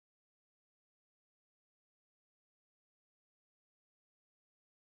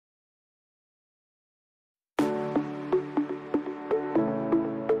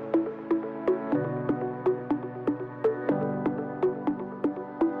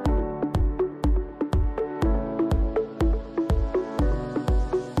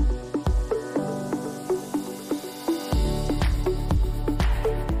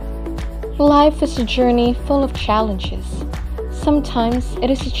Life is a journey full of challenges. Sometimes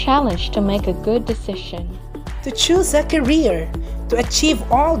it is a challenge to make a good decision. To choose a career, to achieve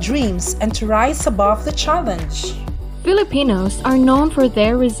all dreams, and to rise above the challenge. Filipinos are known for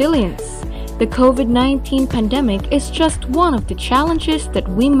their resilience. The COVID-19 pandemic is just one of the challenges that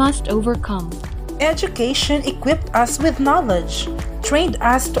we must overcome. Education equipped us with knowledge, trained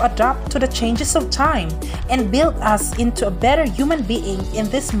us to adapt to the changes of time, and built us into a better human being in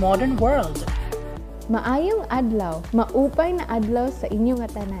this modern world. Maayong adlaw, maupay na adlaw sa inyong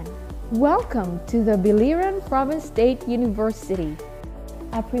tanan. Welcome to the Biliran Province State University,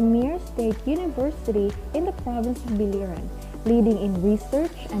 a premier state university in the province of Biliran, leading in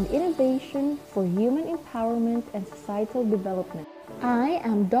research and innovation for human empowerment and societal development. I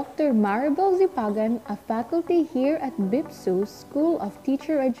am Dr. Maribel Zipagan, a faculty here at BiPSU School of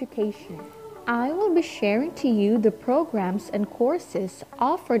Teacher Education. I will be sharing to you the programs and courses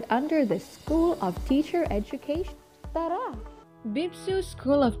offered under the School of Teacher Education. Tara! BiPSU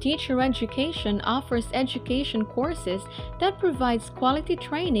School of Teacher Education offers education courses that provides quality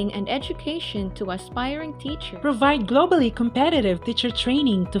training and education to aspiring teachers. Provide globally competitive teacher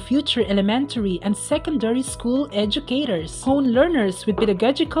training to future elementary and secondary school educators. Hone learners with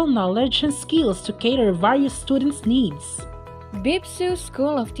pedagogical knowledge and skills to cater various students' needs. BiPSU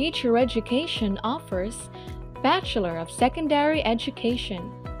School of Teacher Education offers Bachelor of Secondary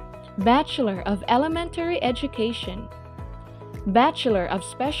Education, Bachelor of Elementary Education, Bachelor of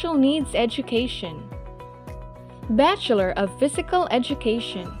Special Needs Education, Bachelor of Physical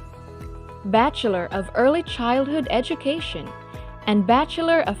Education, Bachelor of Early Childhood Education, and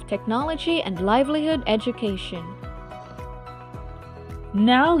Bachelor of Technology and Livelihood Education.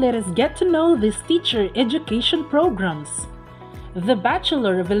 Now let us get to know these teacher education programs. The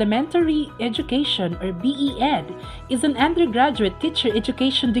Bachelor of Elementary Education, or BEd, is an undergraduate teacher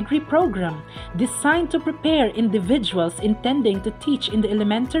education degree program designed to prepare individuals intending to teach in the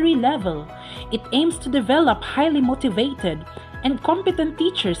elementary level. It aims to develop highly motivated and competent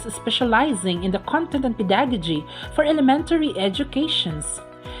teachers specializing in the content and pedagogy for elementary educations.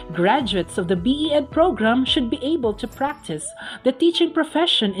 Graduates of the BEd program should be able to practice the teaching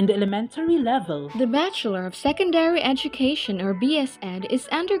profession in the elementary level. The Bachelor of Secondary Education, or BSEd, is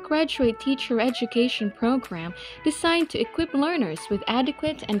undergraduate teacher education program designed to equip learners with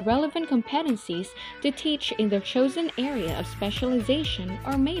adequate and relevant competencies to teach in their chosen area of specialization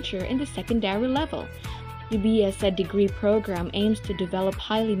or major in the secondary level. The BSEd degree program aims to develop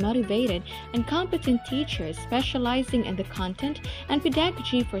highly motivated and competent teachers specializing in the content and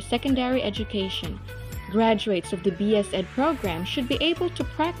pedagogy for secondary education. Graduates of the BSEd program should be able to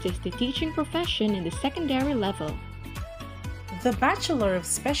practice the teaching profession in the secondary level. The Bachelor of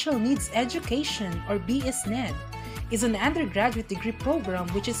Special Needs Education, or BSNED, is an undergraduate degree program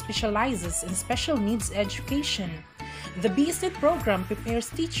which specializes in special needs education. The BSEd program prepares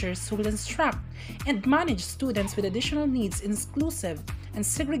teachers who will instruct and manage students with additional needs in exclusive and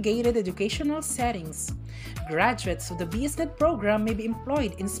segregated educational settings. Graduates of the BSEd program may be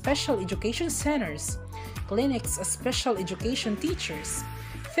employed in special education centers, clinics as special education teachers,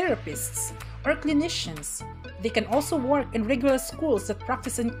 therapists, or clinicians. They can also work in regular schools that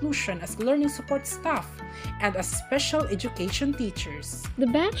practice inclusion as learning support staff and as special education teachers. The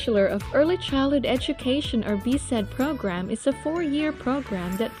Bachelor of Early Childhood Education, or BSEd program, is a 4-year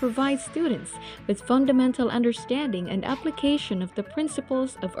program that provides students with fundamental understanding and application of the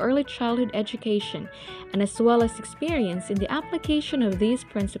principles of early childhood education, and as well as experience in the application of these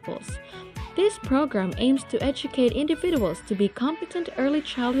principles. This program aims to educate individuals to be competent early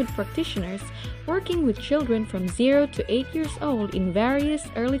childhood practitioners working with children from 0 to 8 years old in various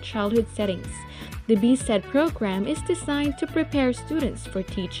early childhood settings. The BSEd program is designed to prepare students for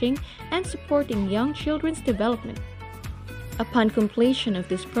teaching and supporting young children's development. Upon completion of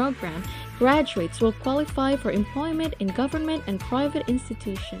this program, graduates will qualify for employment in government and private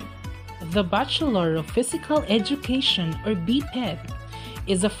institutions. The Bachelor of Physical Education, or BPED,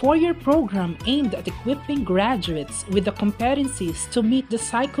 is a 4-year program aimed at equipping graduates with the competencies to meet the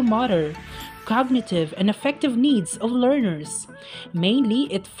psychomotor, cognitive, and affective needs of learners.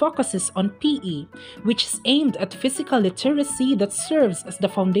 Mainly, it focuses on PE, which is aimed at physical literacy that serves as the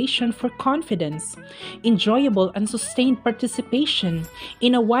foundation for confidence, enjoyable and sustained participation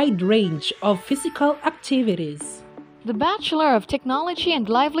in a wide range of physical activities. The Bachelor of Technology and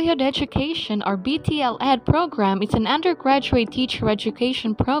Livelihood Education, or BTLEd program, is an undergraduate teacher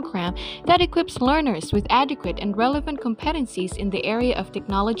education program that equips learners with adequate and relevant competencies in the area of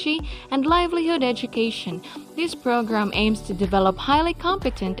technology and livelihood education. This program aims to develop highly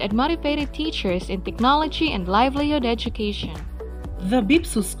competent and motivated teachers in technology and livelihood education. The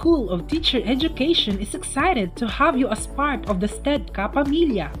BiPSU School of Teacher Education is excited to have you as part of the STEd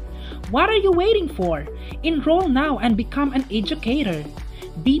Kapamilya. What are you waiting for? Enroll now and become an educator.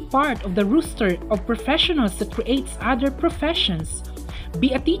 Be part of the roster of professionals that creates other professions.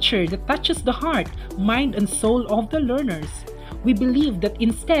 Be a teacher that touches the heart, mind, and soul of the learners. We believe that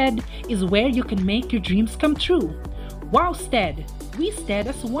STEd is where you can make your dreams come true. Wow, STEd! We STEd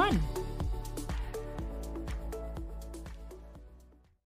as one!